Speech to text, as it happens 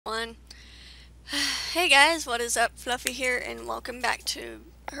One. Hey guys, what is up? Fluffy here, and welcome back to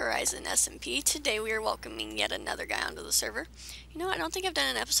Horizon SMP. Today we are welcoming yet another guy onto the server. You know, I don't think I've done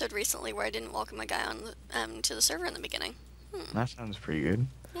an episode recently where I didn't welcome a guy on to the server in the beginning. That sounds pretty good.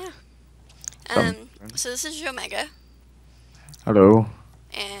 Yeah. Something. So this is Jomega, Hello.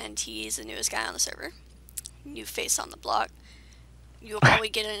 and he's the newest guy on the server. New face on the block. You'll probably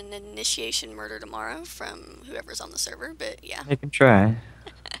get an initiation murder tomorrow from whoever's on the server, but yeah. I can try.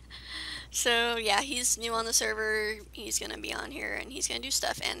 So yeah, he's new on the server. He's gonna be on here and he's gonna do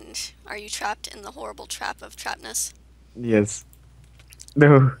stuff. And are you trapped in the horrible trap of trapness? Yes.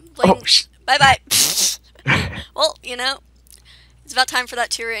 No. Blaine, Oh, bye bye. Well, you know, it's about time for that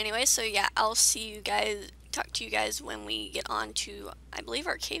tour anyway. So yeah, I'll see you guys. Talk to you guys when we get on to. I believe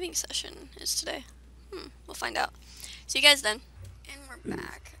our caving session is today. We'll find out. See you guys then. And we're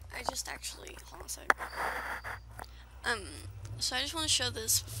back. I just actually hold on a sec. So I just want to show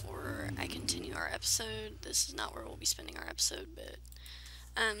this before I continue our episode. This is not where we'll be spending our episode, but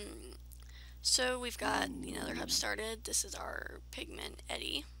so we've got the nether hub started. This is our pigment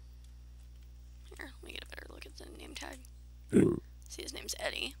Eddie. Here, let me get a better look at the name tag. See, his name's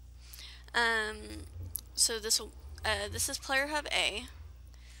Eddie. So this is player hub A,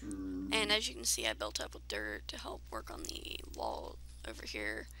 and as you can see, I built up with dirt to help work on the wall over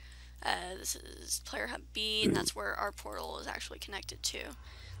here. This is player hub B, and that's where our portal is actually connected to.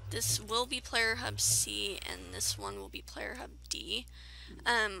 This will be player hub C, and this one will be player hub D.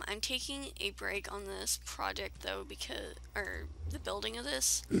 I'm taking a break on this project though, or the building of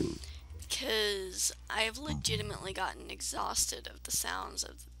this, because I have legitimately gotten exhausted of the sounds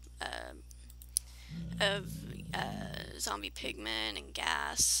of zombie pigmen and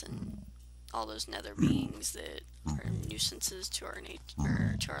gas and all those nether beings that are nuisances to our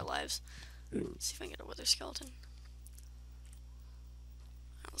to our lives. Let's see if I can get a wither skeleton.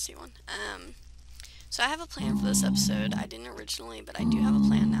 I don't see one. So I have a plan for this episode. I didn't originally, but I do have a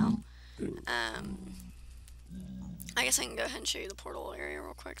plan now. I guess I can go ahead and show you the portal area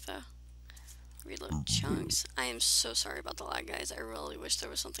real quick though. Reload chunks. I am so sorry about the lag, guys. I really wish there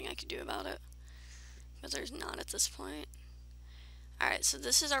was something I could do about it, but there's not at this point. Alright, so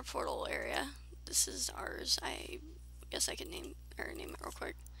this is our portal area. This is ours. I guess I could name it real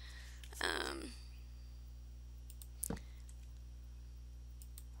quick.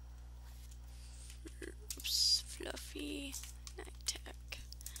 Oops, fluffynnytak.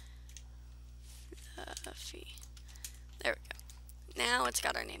 Fluffy. There we go. Now it's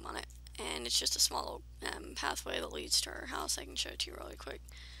got our name on it, and it's just a small pathway that leads to our house. I can show it to you really quick.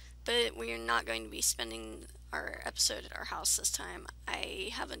 But we are not going to be spending our episode at our house this time. I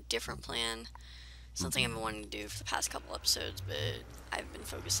have a different plan, something I've been wanting to do for the past couple episodes, but I've been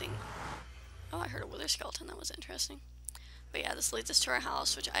focusing. Oh, I heard a wither skeleton. That was interesting. But yeah, this leads us to our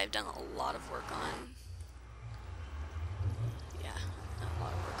house, which I've done a lot of work on. Yeah, a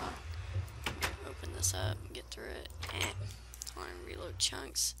lot of work on. Open this up and get through it. Hold on, reload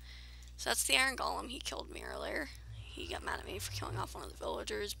chunks. So that's the iron golem. He killed me earlier. He got mad at me for killing off one of the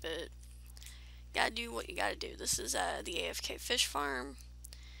villagers, but you gotta do what you gotta do. This is the AFK fish farm.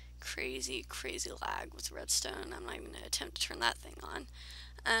 Crazy lag with redstone. I'm not even gonna attempt to turn that thing on.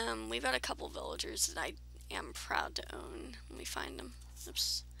 We've got a couple villagers that I am proud to own when we find them.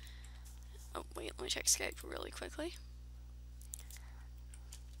 Oops. Oh, wait, let me check Skype really quickly.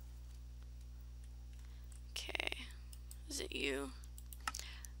 Okay. Is it you?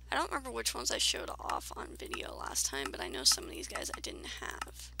 I don't remember which ones I showed off on video last time, but I know some of these guys I didn't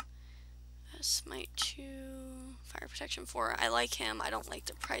have. Smite 2, Fire Protection 4. I like him. I don't like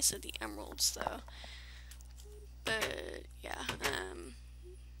the price of the emeralds, though. But, yeah.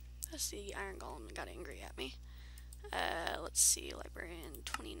 That's the Iron Golem that got angry at me. Let's see. Librarian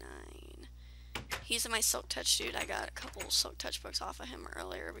 29. He's my Silk Touch dude. I got a couple Silk Touch books off of him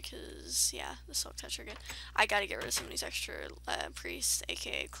earlier because, yeah, the Silk Touch are good. I gotta get rid of some of these extra priests,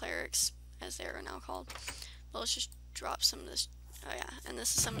 aka clerics, as they are now called. But let's just drop some of this. Oh yeah, and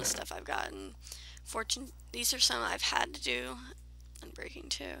this is some of the stuff I've gotten. These are some I've had to do. Unbreaking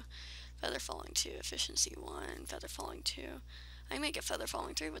 2, Feather Falling 2, Efficiency 1, Feather Falling 2. I may get Feather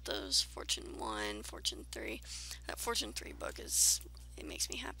Falling 3 with those. Fortune 1, Fortune 3. That Fortune 3 book it makes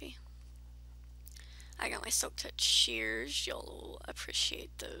me happy. I got my Silk Touch shears. You'll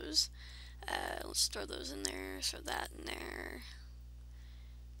appreciate those. Let's throw those in there. Throw that in there.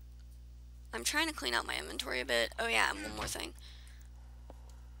 I'm trying to clean out my inventory a bit. Oh yeah, and one more thing.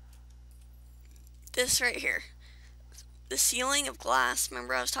 This right here. The ceiling of glass,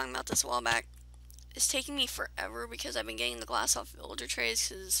 remember I was talking about this a while back, is taking me forever because I've been getting the glass off villager trays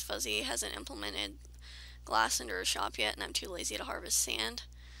because Fuzzy hasn't implemented glass into her shop yet and I'm too lazy to harvest sand.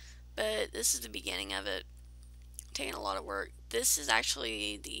 but this is the beginning of it. Taking a lot of work. This is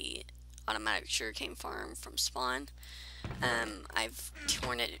actually the automatic sugarcane farm from spawn. I've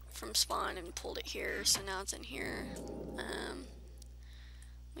torn it from spawn and pulled it here, so now it's in here. Let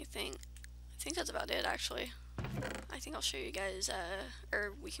me think. I think that's about it, actually. I think I'll show you guys,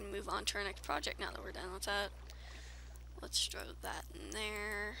 or we can move on to our next project now that we're done with that. Let's throw that in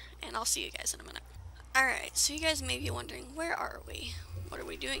there, and I'll see you guys in a minute. Alright, so you guys may be wondering, where are we? What are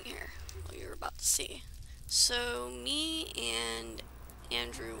we doing here? Well, you're about to see. So, me and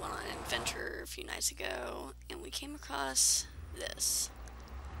Andrew went on an adventure a few nights ago, and we came across this.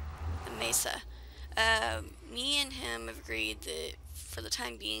 The mesa. Me and him have agreed that for the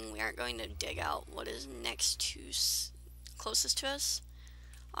time being, we aren't going to dig out what is next to, closest to us.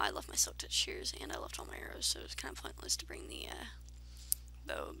 Oh, I left my silk touch shears, and I left all my arrows, so it's kind of pointless to bring the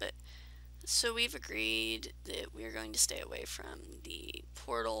bow, but so we've agreed that we are going to stay away from the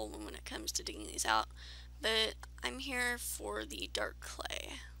portal when it comes to digging these out, but I'm here for the dark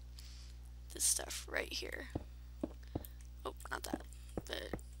clay. This stuff right here. Oh, not that,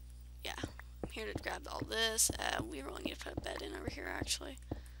 but yeah. I'm here to grab all this. We really need to put a bed in over here, actually.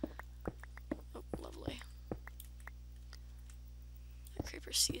 Oh, lovely. The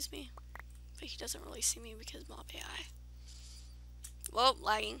creeper sees me, but he doesn't really see me because mob AI. Whoa,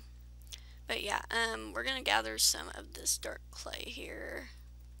 lagging. But yeah, we're gonna gather some of this dark clay here.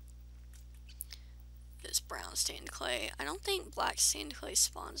 This brown stained clay. I don't think black stained clay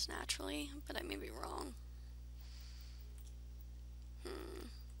spawns naturally, but I may be wrong.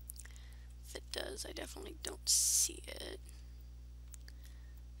 If it does, I definitely don't see it.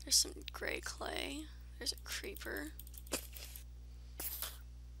 There's some gray clay. There's a creeper.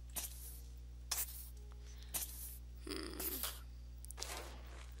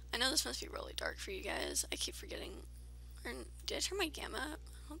 I know this must be really dark for you guys. I keep forgetting. Or, did I turn my gamma up?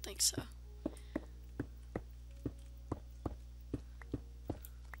 I don't think so.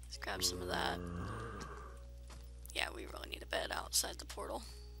 Let's grab some of that. Yeah, we really need a bed outside the portal.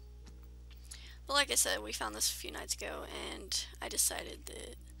 But like I said, we found this a few nights ago, and I decided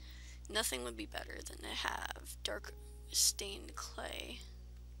that nothing would be better than to have dark stained clay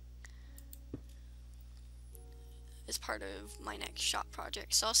as part of my next shop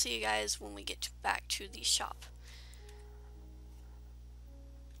project. So I'll see you guys when we get back to the shop.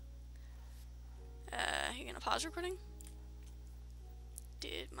 You gonna pause recording?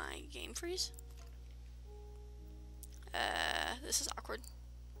 Did my game freeze? This is awkward.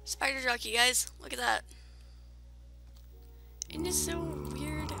 Spider jockey, guys, look at that. Isn't it so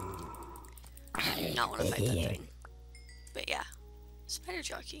weird? I do not want to fight that thing. But yeah, spider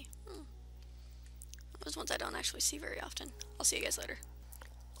jockey. Those ones I don't actually see very often. I'll see you guys later.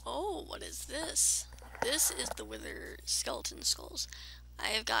 Oh, what is this? This is the wither skeleton skulls. I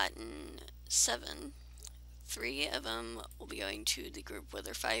have gotten 7. 3 of them will be going to the group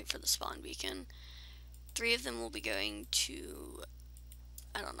wither fight for the spawn beacon. 3 of them will be going to,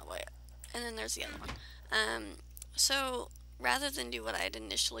 I don't know what, and then there's the other one. So rather than do what I had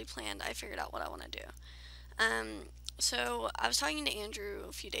initially planned, I figured out what I want to do. So I was talking to Andrew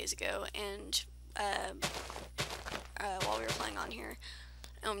a few days ago, and while we were playing on here,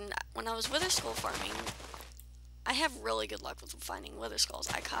 when I was wither skull farming, I have really good luck with finding wither skulls.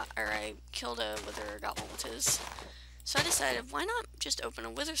 I killed a wither, got one with his. So I decided, why not just open a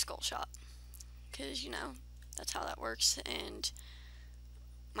wither skull shop? Because, you know, that's how that works, and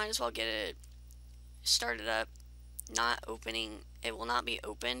might as well get it started up. It will not be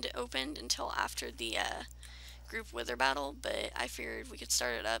opened until after the group wither battle, but I figured we could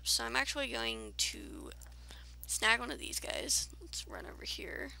start it up. So I'm actually going to snag one of these guys. Let's run over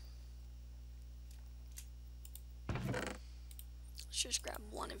here. Let's just grab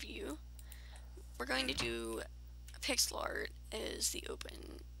one of you. We're going to do a pixel art as the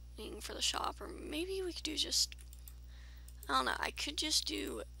opening for the shop, or maybe we could do just, I don't know, I could just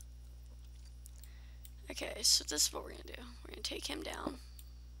do, okay, so this is what we're going to do. We're going to take him down.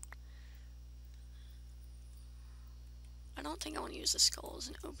 I don't think I want to use the skull as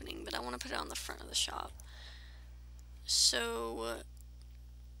an opening, but I want to put it on the front of the shop. So,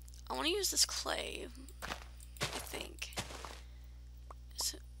 I want to use this clay, I think.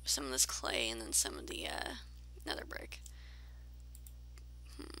 So, some of this clay and then some of the nether brick.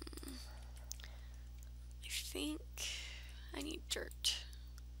 I think I need dirt.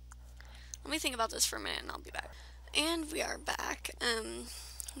 Let me think about this for a minute and I'll be back. And we are back.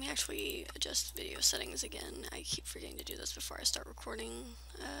 Let me actually adjust video settings again. I keep forgetting to do this before I start recording.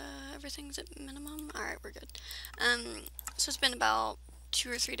 Everything's at minimum. Alright, we're good. So it's been about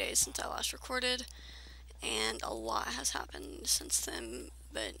 2 or 3 days since I last recorded, and a lot has happened since then.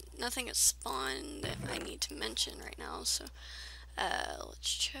 but nothing has spawned that I need to mention right now, so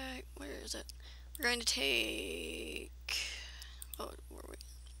let's check. Where is it? We're going to take... Oh, where were we?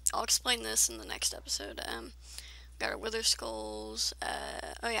 I'll explain this in the next episode. Got our wither skulls.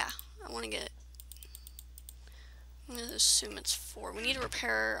 Oh yeah, I want to get... I'm going to assume it's 4. We need to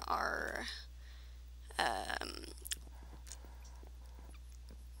repair our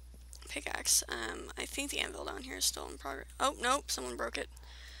pickaxe. I think the anvil down here is still in progress. Oh, nope, someone broke it.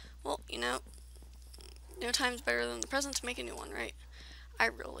 Well, you know, no time's better than the present to make a new one, right? I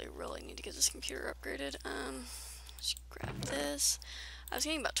really, really need to get this computer upgraded. Let's grab this. I was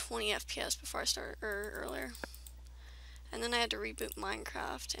getting about 20 FPS before I started, earlier. And then I had to reboot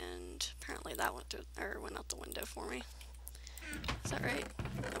Minecraft, and apparently that went through, or went out the window for me. Is that right?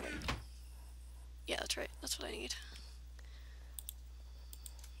 Oh, wait. Yeah, that's right. That's what I need.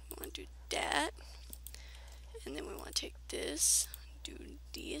 We want to do that. And then we want to take this, do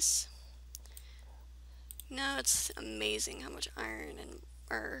this. No, it's amazing how much iron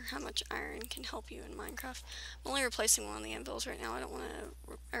how much iron can help you in Minecraft. I'm only replacing one of the anvils right now. I don't want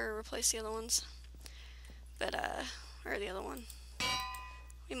to replace the other ones. But, or the other one.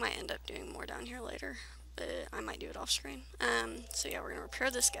 We might end up doing more down here later, but I might do it off screen. So yeah, we're going to repair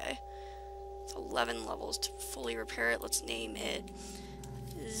this guy. It's 11 levels to fully repair it. Let's name it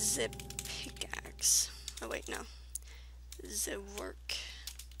the pickaxe. Oh wait, no. The work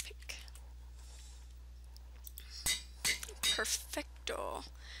pick. Perfecto.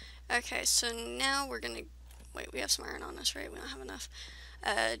 Okay, so now we're gonna... Wait, we have some iron on us, right? We don't have enough.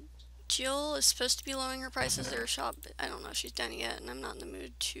 Jill is supposed to be lowering her prices at her shop, but I don't know if she's done it yet, and I'm not in the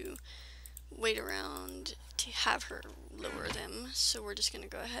mood to wait around to have her lower them. So we're just gonna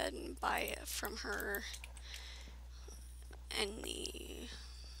go ahead and buy it from her, and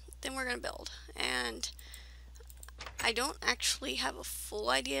then we're gonna build. And I don't actually have a full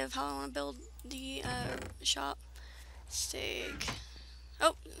idea of how I want to build the shop. Steak.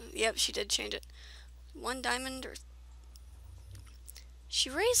 Oh, yep, she did change it. 1 diamond or... She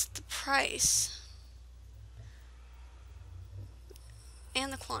raised the price.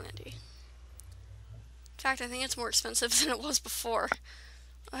 And the quantity. In fact, I think it's more expensive than it was before.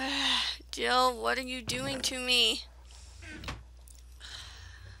 Jill, what are you doing to me?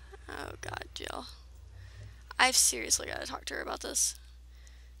 Oh god, Jill. I've seriously got to talk to her about this.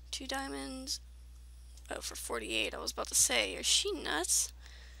 2 diamonds. Oh, for 48. I was about to say, is she nuts?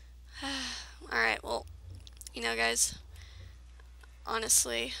 Alright, well, you know, guys,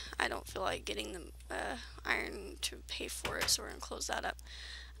 honestly, I don't feel like getting the iron to pay for it, so we're going to close that up.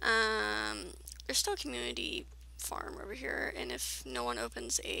 There's still a community farm over here, and if no one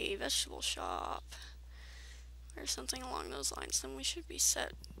opens a vegetable shop or something along those lines, then we should be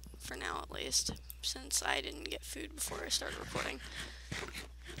set for now, at least, since I didn't get food before I started recording.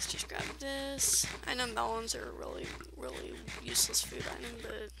 Let's just grab this. I know melons are a really, really useless food item,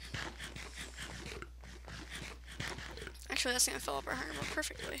 but actually that's going to fill up our hunger bar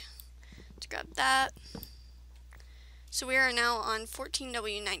perfectly. Let's grab that. So we are now on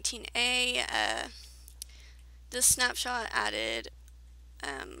 14W19A. This snapshot added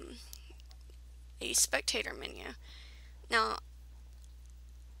a spectator menu. Now,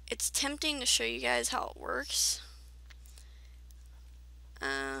 it's tempting to show you guys how it works.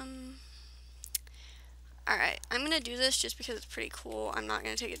 Alright, I'm going to do this just because it's pretty cool. I'm not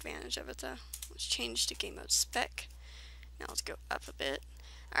going to take advantage of it though. Let's change to game mode spec. Now let's go up a bit.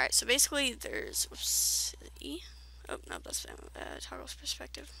 Alright, so basically there's... Whoops, E? Oh, no, that's toggle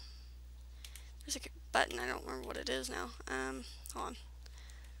perspective. There's a button, I don't remember what it is now. Hold on.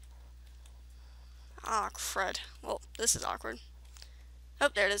 Ah, crud. Well, this is awkward. Oh,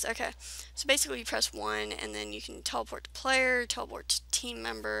 there it is. Okay. So basically you press 1 and then you can teleport to player, teleport to team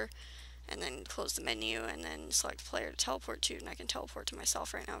member, and then close the menu and then select player to teleport to, and I can teleport to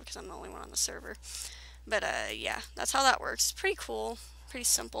myself right now because I'm the only one on the server. But yeah, that's how that works. Pretty cool. Pretty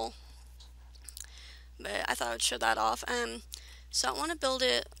simple. But I thought I would show that off. So I want to build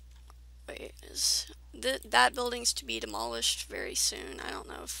it... Wait, that building's to be demolished very soon. I don't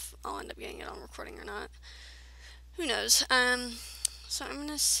know if I'll end up getting it on recording or not. Who knows? So I'm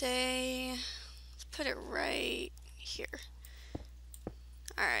gonna say, let's put it right here.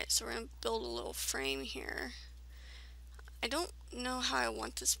 Alright, so we're gonna build a little frame here. I don't know how I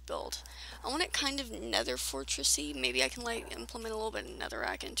want this built. I want it kind of nether fortressy. Maybe I can like implement a little bit of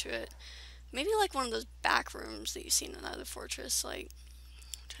netherrack into it. Maybe like one of those back rooms that you see in another fortress. Like,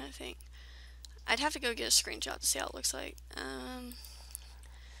 I'm trying to think. I'd have to go get a screenshot to see how it looks like. I'm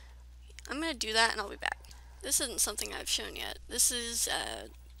gonna do that and I'll be back. This isn't something I've shown yet. This is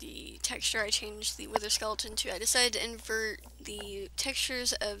the texture I changed the wither skeleton to. I decided to invert the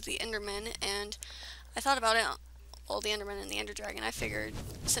textures of the enderman, and I thought about it, all the enderman and the ender dragon. I figured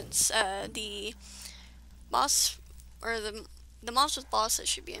since the boss, or the mobs with bosses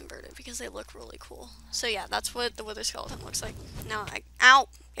should be inverted because they look really cool. So yeah, that's what the wither skeleton looks like. Now ow!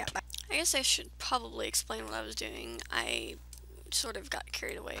 Yeah, I guess I should probably explain what I was doing. I sort of got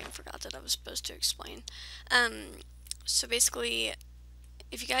carried away and forgot that I was supposed to explain. So basically,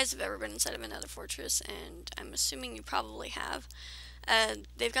 if you guys have ever been inside of another fortress, and I'm assuming you probably have,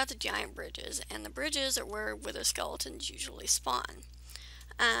 they've got the giant bridges, and the bridges are where wither skeletons usually spawn.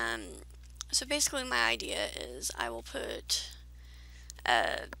 So basically my idea is I will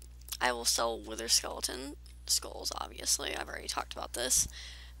sell wither skeleton skulls, obviously. I've already talked about this.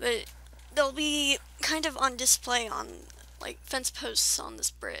 But they'll be kind of on display on, like, fence posts on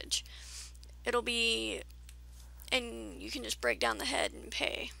this bridge. It'll be, and you can just break down the head and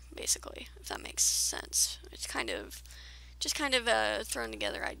pay, basically, if that makes sense. It's just kind of a thrown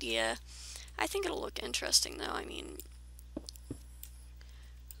together idea. I think it'll look interesting, though. I mean,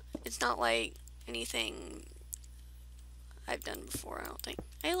 it's not like anything I've done before, I don't think.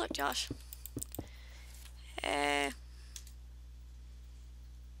 Hey, look, Josh.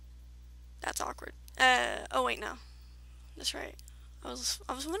 That's awkward. Oh wait, no. That's right. I was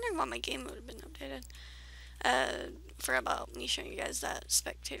wondering why my game mode had been updated. Forgot about me showing you guys that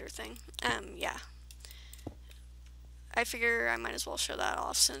spectator thing. Yeah. I figure I might as well show that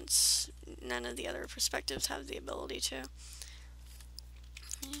off since none of the other perspectives have the ability to.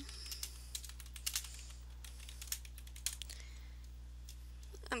 Yeah.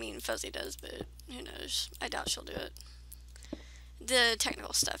 I mean, Fuzzy does, but who knows? I doubt she'll do it. The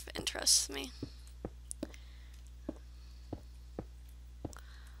technical stuff interests me.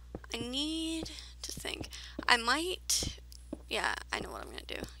 I need to think. I might... Yeah, I know what I'm gonna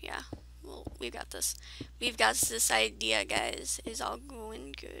do. Yeah, well, we've got this. We've got this idea, guys. It's all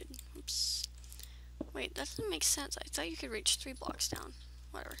going good. Oops. Wait, that doesn't make sense. I thought you could reach 3 blocks down.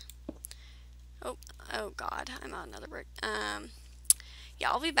 Whatever. Oh god, I'm out another brick. Yeah,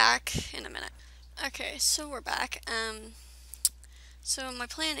 I'll be back in a minute. Okay, so we're back. So my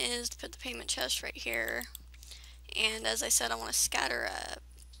plan is to put the payment chest right here, and as I said, I want to scatter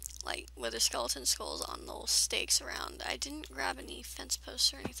like wither skeleton skulls on those stakes around. I didn't grab any fence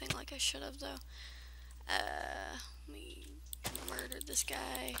posts or anything like I should have, though. We murdered this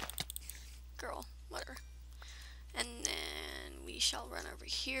guy. Girl, whatever. And then we shall run over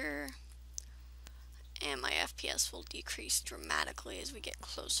here, and my FPS will decrease dramatically as we get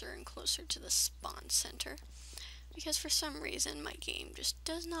closer and closer to the spawn center, because for some reason my game just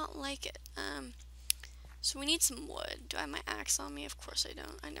does not like it. So we need some wood. Do I have my axe on me? Of course I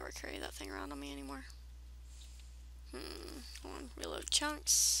don't. I never carry that thing around on me anymore. Hold on, reload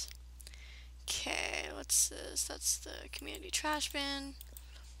chunks. Okay, what's this? That's the community trash bin.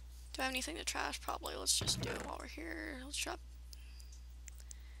 Do I have anything to trash? Probably. Let's just do it while we're here. Let's drop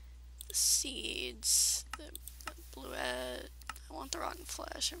the seeds, the bluette. I want the rotten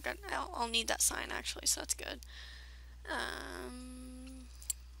flesh. I'll need that sign actually, so that's good.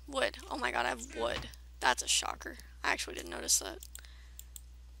 Wood. Oh my god, I have wood. That's a shocker. I actually didn't notice that.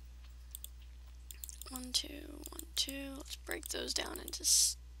 1, 2, 1, 2. Let's break those down into...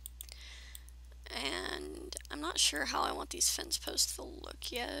 And I'm not sure how I want these fence posts to look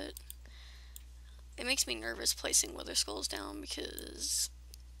yet. It makes me nervous placing wither skulls down because...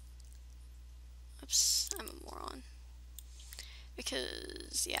 Oops, I'm a moron.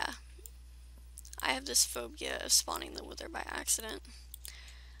 Because, yeah. I have this phobia of spawning the wither by accident.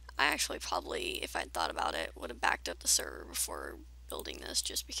 I actually probably, if I'd thought about it, would have backed up the server before building this,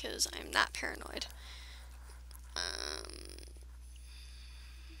 just because I'm that paranoid.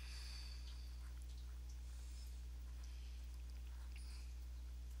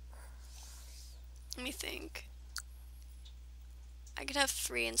 Let me think. I could have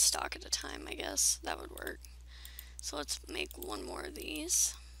 3 in stock at a time, I guess. That would work. So let's make 1 more of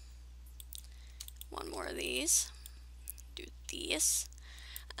these. 1 more of these. Do these.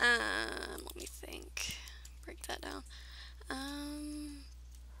 Let me think. Break that down.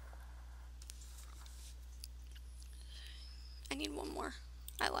 I need 1 more.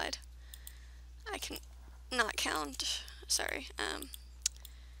 I lied. I can not count. Sorry.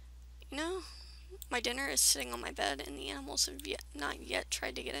 You know, my dinner is sitting on my bed and the animals have not yet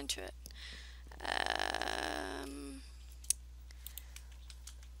tried to get into it.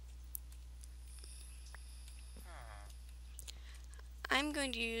 I'm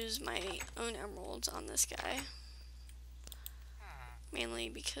going to use my own emeralds on this guy. Mainly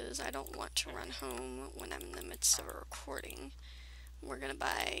because I don't want to run home when I'm in the midst of a recording. we're gonna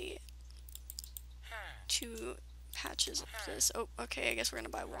buy 2 patches of this. Oh, okay, I guess we're gonna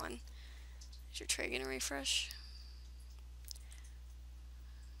buy 1. Is your tray gonna refresh?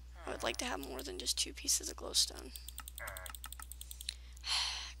 I would like to have more than just 2 pieces of glowstone.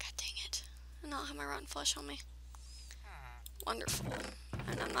 God dang it. And I'll have my rotten flesh on me. Wonderful.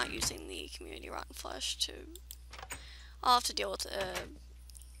 And I'm not using the community rotten flesh to... I'll have to deal with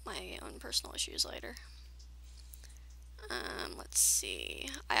my own personal issues later. Let's see.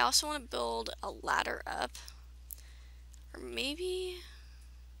 I also want to build a ladder up. Or maybe...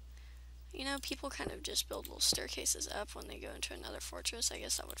 You know, people kind of just build little staircases up when they go into another fortress. I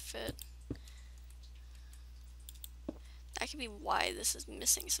guess that would fit. That could be why this is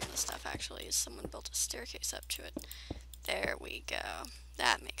missing some of the stuff, actually, is someone built a staircase up to it. There we go.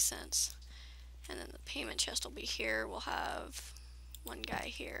 That makes sense. And then the payment chest will be here. We'll have 1 guy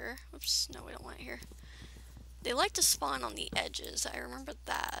here. Oops, no, we don't want it here. They like to spawn on the edges. I remember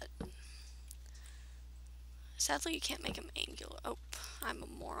that. Sadly, you can't make them angular. Oh, I'm a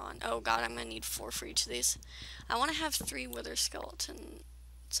moron. Oh god, I'm gonna need 4 for each of these. I want to have 3 wither skeletons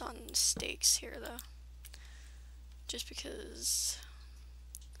on stakes here, though. Just because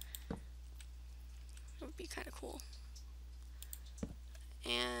it would be kind of cool.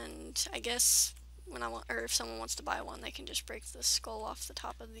 And I guess when I want, or if someone wants to buy one, they can just break the skull off the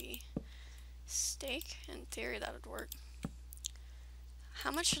top of the stake. In theory, that would work. How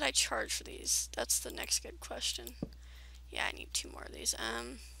much should I charge for these? That's the next good question. Yeah, I need 2 more of these.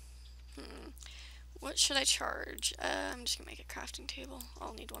 What should I charge? I'm just gonna make a crafting table.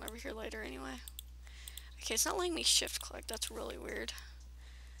 I'll need one over here later anyway. Okay, it's not letting me shift click. That's really weird.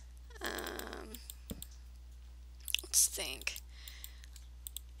 Let's think.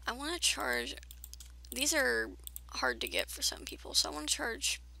 I want to charge... These are hard to get for some people, so I want to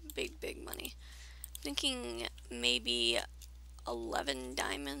charge big money. I'm thinking maybe 11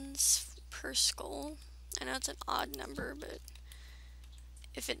 diamonds per skull. I know it's an odd number, but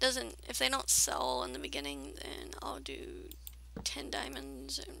if they don't sell in the beginning, then I'll do 10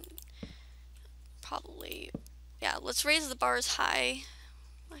 diamonds and probably, yeah, let's raise the bars high.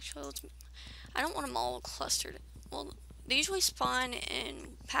 Actually, I don't want them all clustered. Well, they usually spawn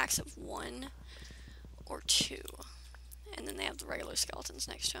in packs of 1 or 2, and then they have the regular skeletons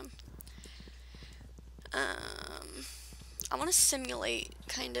next to them. I want to simulate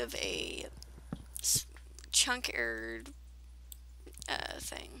kind of a chunk-erred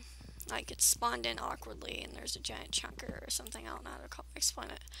thing. Like it's spawned in awkwardly and there's a giant chunker or something. I don't know how to explain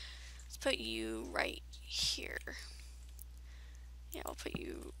it. Let's put you right here. Yeah, I'll put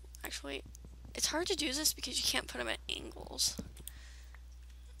you... Actually, it's hard to do this because you can't put them at angles.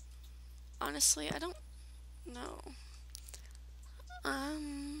 Honestly, I don't know.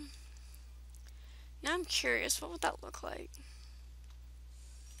 Now I'm curious, what would that look like?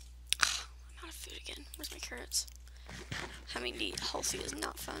 I'm out of food again. Where's my carrots? Having to eat healthy is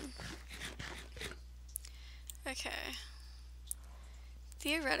not fun. Okay.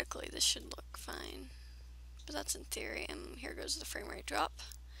 Theoretically, this should look fine. But that's in theory, and here goes the frame rate drop.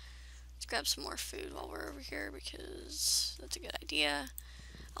 Let's grab some more food while we're over here because that's a good idea.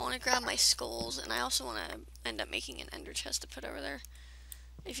 I want to grab my skulls, and I also want to end up making an ender chest to put over there.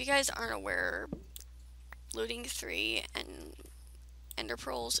 If you guys aren't aware, looting 3 and ender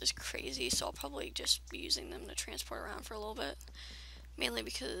pearls is crazy, so I'll probably just be using them to transport around for a little bit. Mainly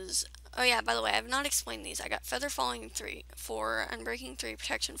because, oh yeah, by the way, I have not explained these. I got feather falling 3, 4, unbreaking 3,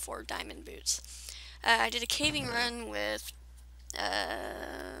 protection 4, diamond boots. I did a caving run with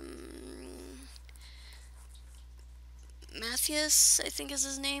Matthias, I think is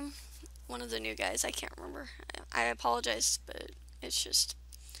his name. One of the new guys, I can't remember. I apologize, but it's just,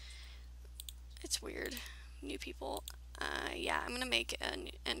 it's weird. New people. Yeah, I'm gonna make an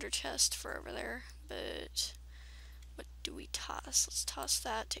ender chest for over there, but what do we toss? Let's toss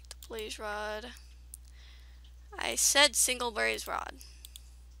that, take the blaze rod. I said single blaze rod.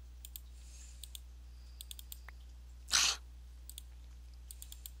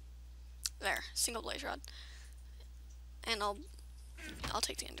 There, single blaze rod. And I'll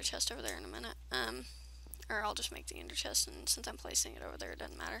take the ender chest over there in a minute. Or I'll just make the ender chest, and since I'm placing it over there, it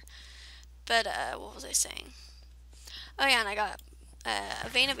doesn't matter. But, what was I saying? Oh yeah, and I got a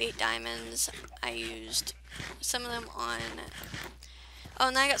vein of 8 diamonds. I used some of them on... Oh,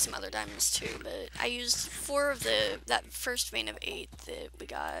 and I got some other diamonds too, but I used 4 of that first vein of 8 that we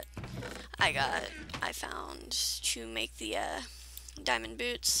got. I found to make the diamond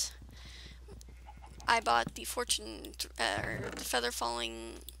boots. I bought the fortune, or the feather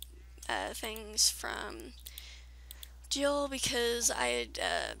falling things from Jill because I had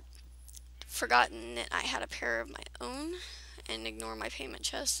forgotten that I had a pair of my own, and ignore my payment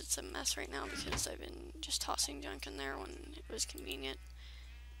chest. It's a mess right now because I've been just tossing junk in there when it was convenient.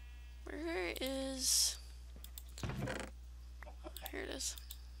 Where is... Here it is.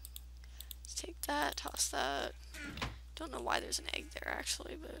 Let's take that, toss that. Don't know why there's an egg there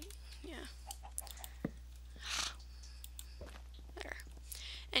actually, but yeah. There.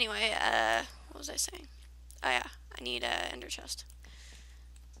 Anyway, what was I saying? Oh yeah, I need a ender chest.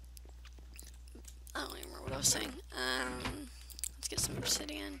 I don't even remember what I was saying. Let's get some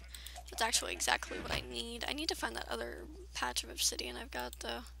obsidian. That's actually exactly what I need. I need to find that other patch of obsidian I've got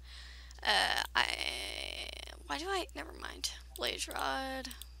though. Why do I, never mind. Blaze rod.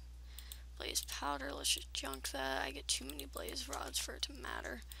 Blaze powder, let's just junk that. I get too many blaze rods for it to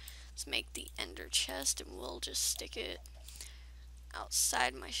matter. Let's make the ender chest and we'll just stick it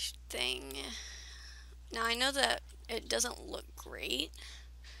outside my thing. Now I know that it doesn't look great,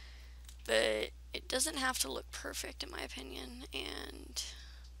 but it doesn't have to look perfect in my opinion, and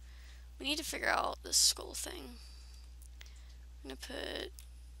we need to figure out this skull thing. I'm gonna put,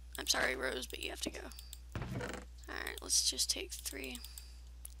 I'm sorry Rose, but you have to go. Alright, let's just take 3.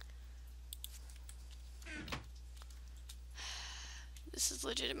 This is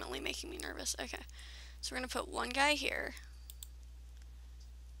legitimately making me nervous. Okay, so we're gonna put one guy here.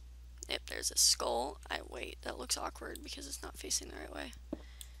 Yep, there's a skull. Wait, that looks awkward because it's not facing the right way.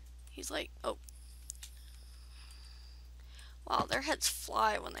 He's like, oh. Wow, their heads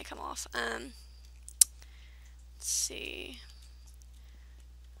fly when they come off. Let's see.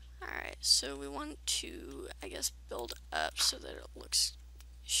 Alright, so we want to, I guess, build up so that it looks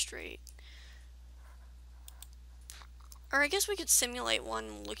straight. Or I guess we could simulate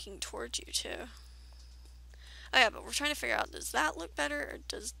one looking towards you, too. Oh yeah, but we're trying to figure out, does that look better, or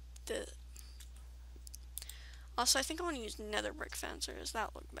does the... Also, I think I want to use nether brick fence, or does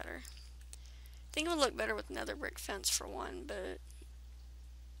that look better? I think it would look better with nether brick fence for one, but...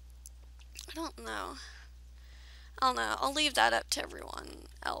 I don't know. I don't know. I'll leave that up to everyone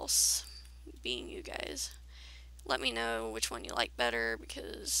else, being you guys. Let me know which one you like better,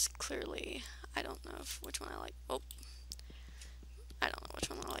 because clearly I don't know which one I like. Oh. I don't know which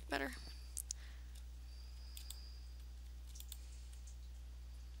one I like better.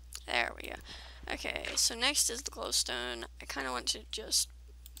 There we go. Okay, so next is the glowstone. I kind of want to just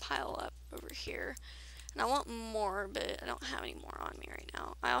pile up over here. And I want more, but I don't have any more on me right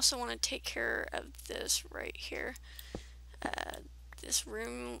now. I also want to take care of this right here. This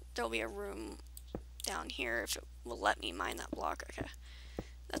room, there'll be a room down here if it will let me mine that block. Okay,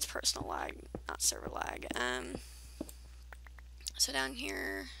 that's personal lag, not server lag. So down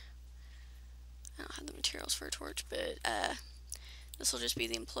here, I don't have the materials for a torch, but this will just be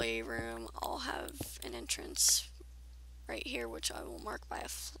the employee room. I'll have an entrance right here, which I will mark by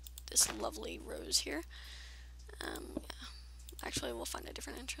this lovely rose here. Yeah. Actually, we'll find a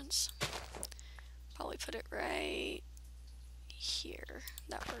different entrance. Probably put it right here.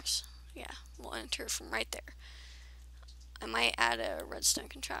 That works. Yeah, we'll enter from right there. I might add a redstone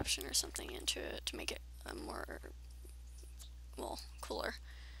contraption or something into it to make it more, well, cooler.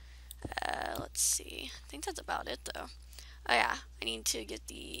 Let's see. I think that's about it, though. Oh yeah, I need to get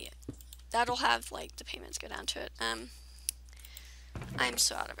that'll have, like, the payments go down to it. I'm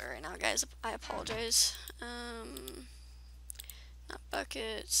so out of it right now, guys. I apologize. Not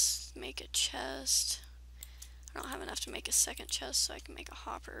buckets. Make a chest. I don't have enough to make a second chest, so I can make a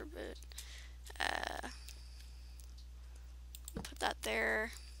hopper, but we'll put that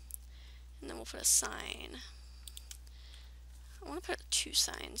there, and then we'll put a sign. I want to put 2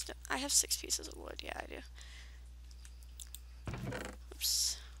 signs. I have 6 pieces of wood. Yeah, I do.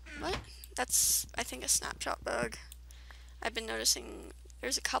 Oops. What? That's, I think, a snapshot bug. I've been noticing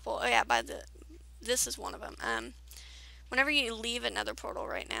there's a couple. Oh yeah, this is one of them. Whenever you leave another portal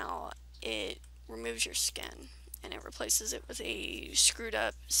right now, it removes your skin and it replaces it with a screwed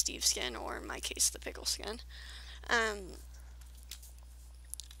up Steve skin, or in my case, the pickle skin.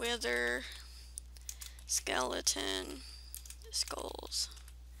 Wither, skeleton, skulls,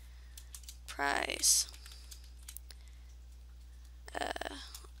 price,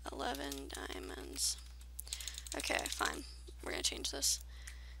 11 diamonds. Okay, fine. We're gonna change this.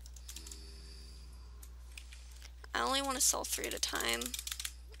 I only want to sell 3 at a time.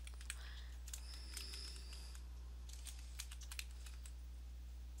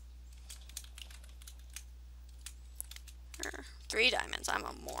 Or 3 diamonds. I'm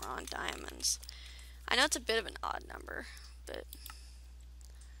a moron. Diamonds. I know it's a bit of an odd number, but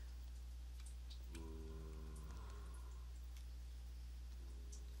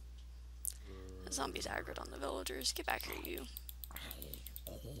the zombies aggroed on the villagers. Get back here, you.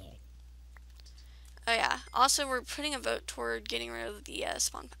 Oh yeah, Also, we're putting a vote toward getting rid of the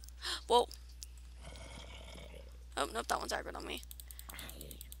spawn. Whoa. Oh, nope, that one's aggroed on me.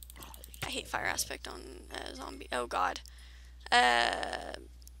 I hate fire aspect on zombie. Oh, God.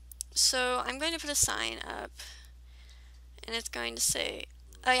 So I'm going to put a sign up, and it's going to say,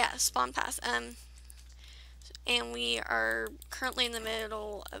 oh yeah, spawn path. And we are currently in the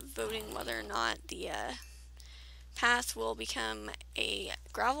middle of voting whether or not the path will become a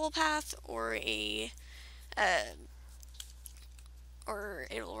gravel path or or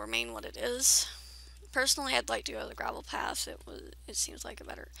it'll remain what it is. Personally, I'd like to go the gravel path. It seems like a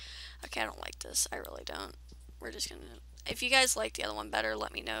better. Okay, I don't like this. I really don't. We're just gonna. If you guys like the other one better,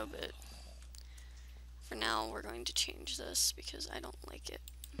 let me know. But for now, we're going to change this because I don't like it.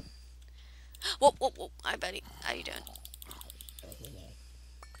 Whoa, whoa, whoa! Hi, buddy. How you doing?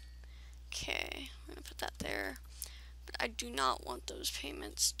 Okay, I'm gonna put that there. But I do not want those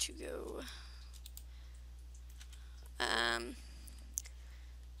payments to go.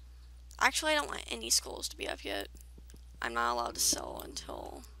 Actually, I don't want any schools to be up yet. I'm not allowed to sell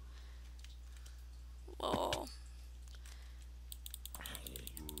until. Whoa.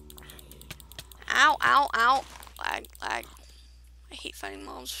 Ow, ow, ow. Lag, lag. I hate fighting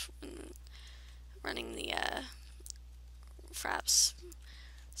mobs when running the fraps.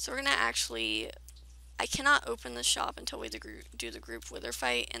 So we're gonna actually. I cannot open the shop until we do the group wither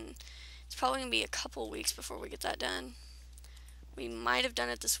fight, and it's probably gonna be a couple weeks before we get that done. We might have done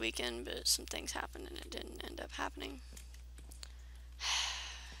it this weekend, but some things happened and it didn't end up happening.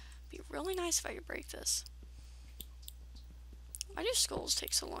 It'd be really nice if I could break this. Why do skulls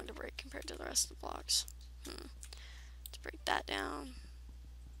take so long to break compared to the rest of the blocks? Let's break that down.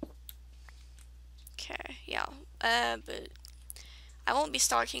 Okay, yeah. But I won't be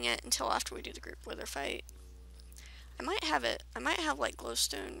stocking it until after we do the group wither fight. I might have like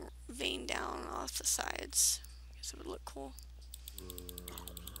glowstone vein down off the sides. I guess it would look cool.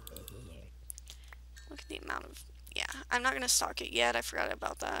 Look at the amount of. Yeah, I'm not gonna stock it yet. I forgot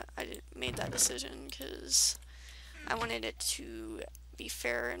about that. I made that decision because I wanted it to be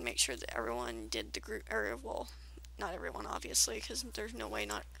fair and make sure that everyone did the group. Or well, not everyone obviously, because there's no way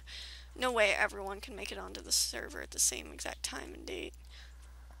everyone can make it onto the server at the same exact time and date.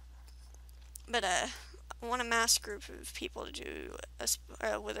 But I want a mass group of people to do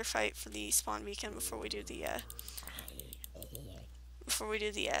a wither fight for the spawn weekend before we do the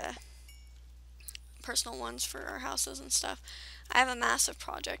personal ones for our houses and stuff. I have a massive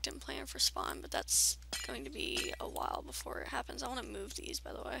project in plan for spawn, but that's going to be a while before it happens. I want to move these,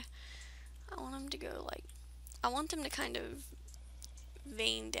 by the way. I want them to go like, I want them to kind of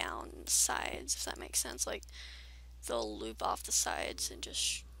vein down the sides, if that makes sense. Like they'll loop off the sides and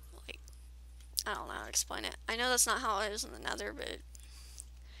just like, I don't know how to explain it. I know that's not how it is in the Nether, but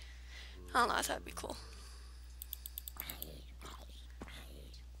I don't know, I thought it'd be cool.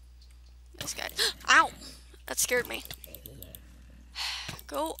 This guy. Ow! That scared me.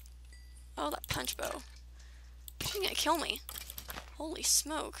 Go. Oh, that punch bow. She's gonna kill me. Holy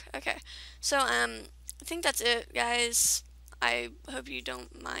smoke. Okay. So, I think that's it, guys. I hope you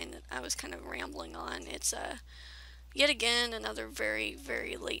don't mind that I was kind of rambling on. It's, yet again, another very,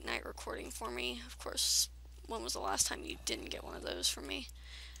 very late night recording for me. Of course, when was the last time you didn't get one of those from me?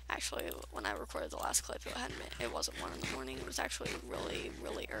 Actually, when I recorded the last clip, it wasn't 1 in the morning. It was actually really,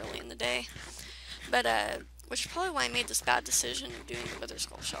 really early in the day. But, which is probably why I made this bad decision of doing the Wither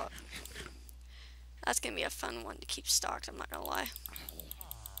Skull shop. That's gonna be a fun one to keep stocked, I'm not gonna lie.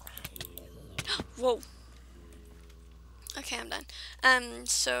 Whoa! Okay, I'm done.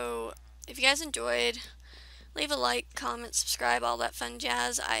 So, if you guys enjoyed, leave a like, comment, subscribe, all that fun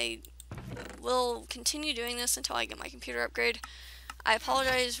jazz. I will continue doing this until I get my computer upgrade. I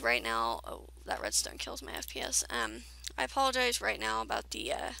apologize right now. Oh, that redstone kills my FPS. I apologize right now about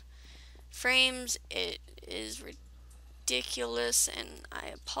the frames. It is ridiculous, and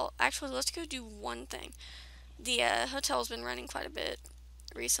actually, let's go do one thing. The hotel's been running quite a bit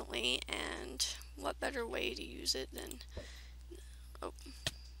recently, and what better way to use it than... Oh,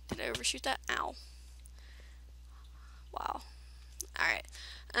 did I overshoot that? Ow. Wow. Alright.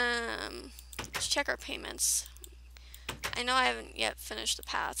 Let's check our payments. I know I haven't yet finished the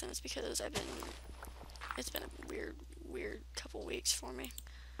path, and it's because it's been a weird couple weeks for me.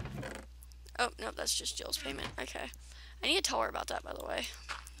 Oh, no, that's just Jill's payment. Okay. I need to tell her about that, by the way.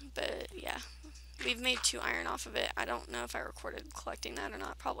 But, yeah. We've made 2 iron off of it. I don't know if I recorded collecting that or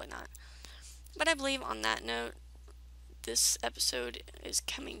not. Probably not. But I believe on that note, this episode is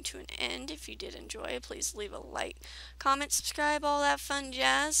coming to an end. If you did enjoy, please leave a like, comment, subscribe, all that fun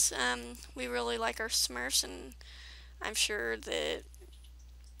jazz. We really like our Smurfs, and I'm sure that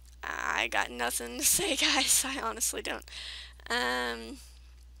I got nothing to say, guys. I honestly don't.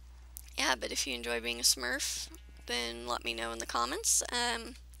 Yeah, but if you enjoy being a Smurf, then let me know in the comments.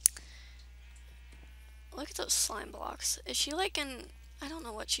 Look at those slime blocks. Is she like in... I don't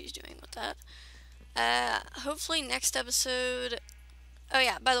know what she's doing with that. Hopefully next episode... Oh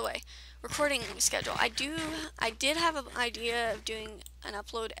yeah, by the way, recording schedule. I did have an idea of doing an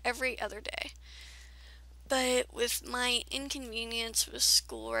upload every other day. But with my inconvenience with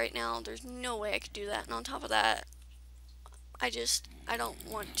school right now, there's no way I could do that. And on top of that, I don't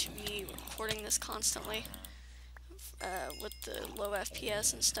want to be recording this constantly with the low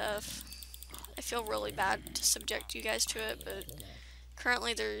FPS and stuff. I feel really bad to subject you guys to it, but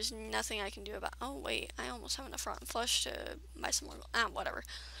currently there's nothing I can do about... Oh wait, I almost have enough rotten flesh to buy some more... whatever.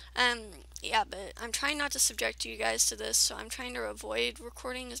 Yeah, but I'm trying not to subject you guys to this, so I'm trying to avoid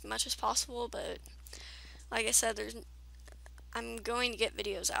recording as much as possible, but like I said, I'm going to get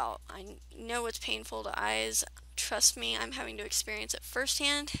videos out. I know it's painful to eyes. Trust me, I'm having to experience it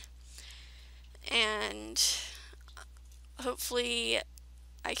firsthand. And hopefully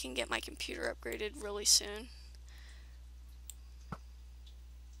I can get my computer upgraded really soon.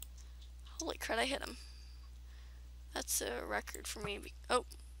 Holy crud, I hit him. That's a record for me. Oh,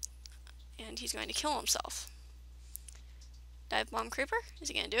 and he's going to kill himself. Dive bomb creeper? Is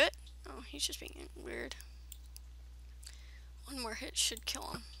he going to do it? Oh, he's just being weird. One more hit should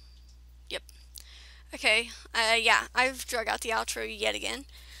kill him. Yep. Okay, yeah, I've drug out the outro yet again.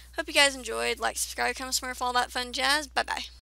 Hope you guys enjoyed. Like, subscribe, comment, smurf, all that fun jazz. Bye-bye.